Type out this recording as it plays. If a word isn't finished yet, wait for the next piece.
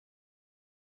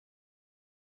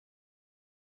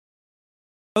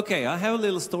Okay, I have a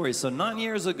little story. So 9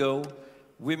 years ago,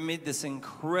 we met this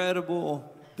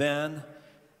incredible band,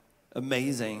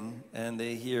 amazing, and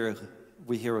we hear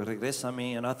Regresa a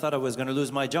mí, and I thought I was going to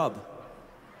lose my job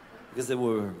because they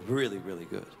were really, really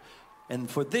good.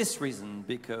 And for this reason,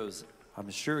 because I'm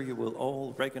sure you will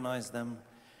all recognize them,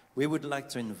 we would like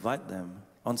to invite them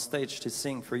on stage to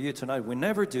sing for you tonight. We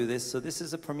never do this, so this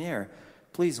is a premiere.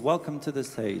 Please welcome to the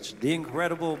stage the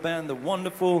incredible band, the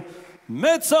wonderful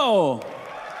Mezzo.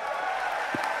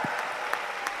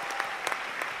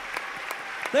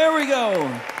 There we go.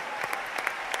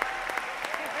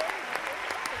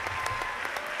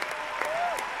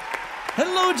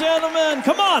 Hello, gentlemen.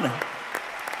 Come on.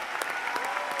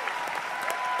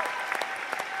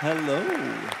 Hello.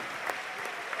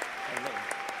 Hello.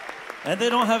 And they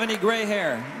don't have any gray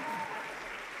hair.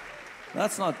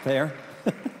 That's not fair.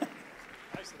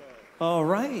 All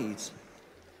right.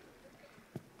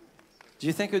 Do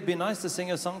you think it would be nice to sing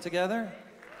a song together?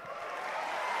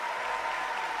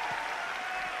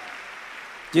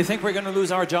 Do you think we're going to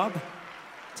lose our job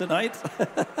tonight?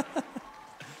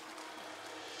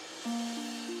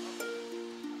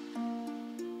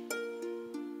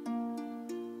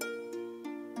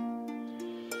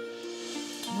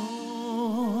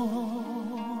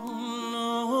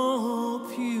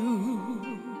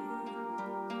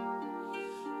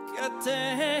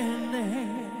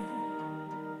 Catene,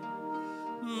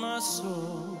 ma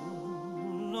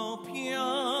solo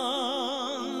piangerò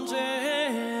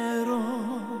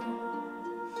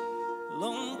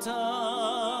lontano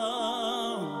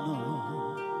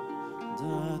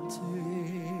da te.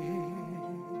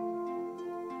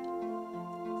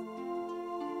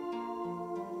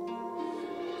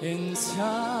 In time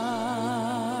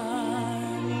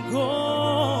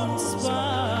goes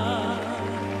by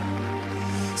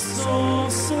so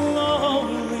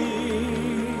slowly,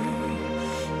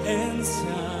 and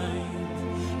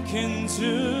time can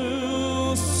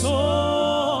do so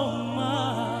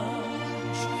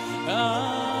much.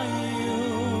 Are you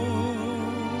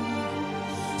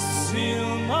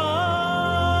still mine?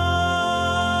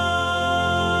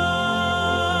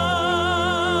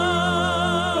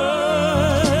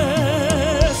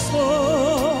 So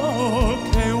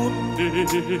che un ti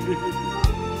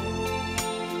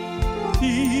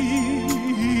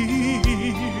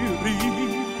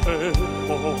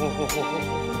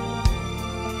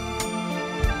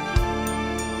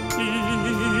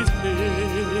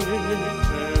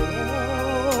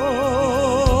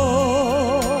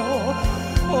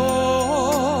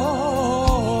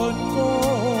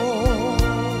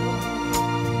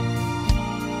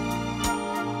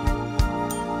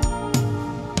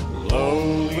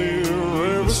lonely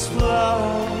rivers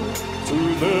flow to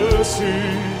the sea,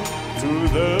 to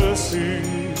the sea,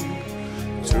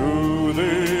 to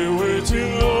the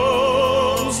waiting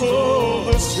arms of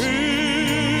the sea.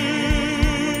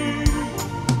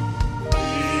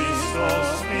 Cristo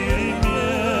spiriti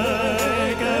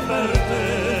miei che per te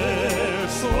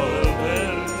sol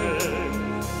per te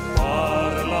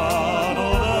parlano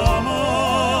d'amore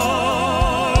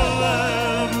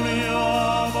del mio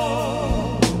amore.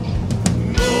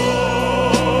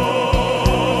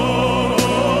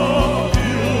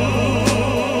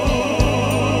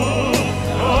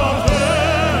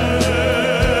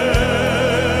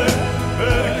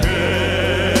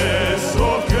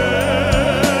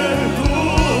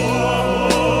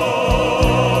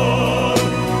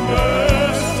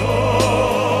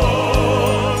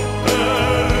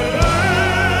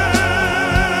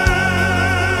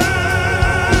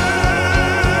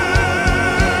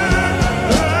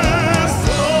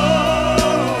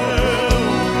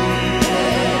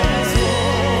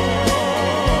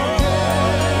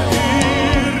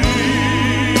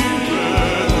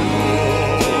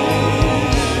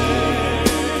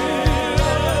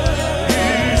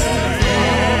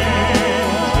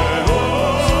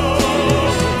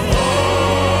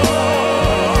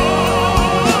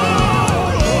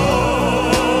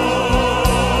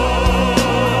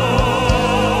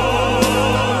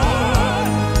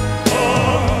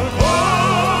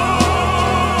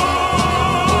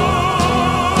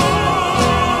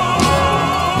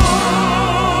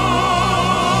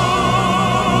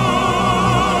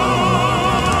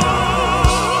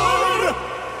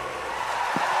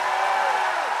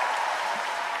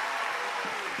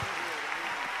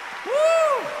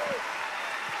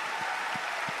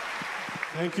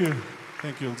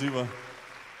 Thank you, Divo.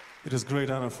 It is a great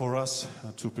honor for us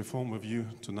to perform with you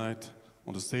tonight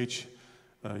on the stage.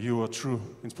 You are true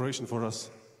inspiration for us.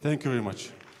 Thank you very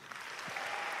much.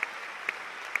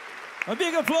 A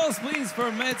big applause, please,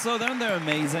 for Mezzo. They're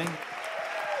amazing.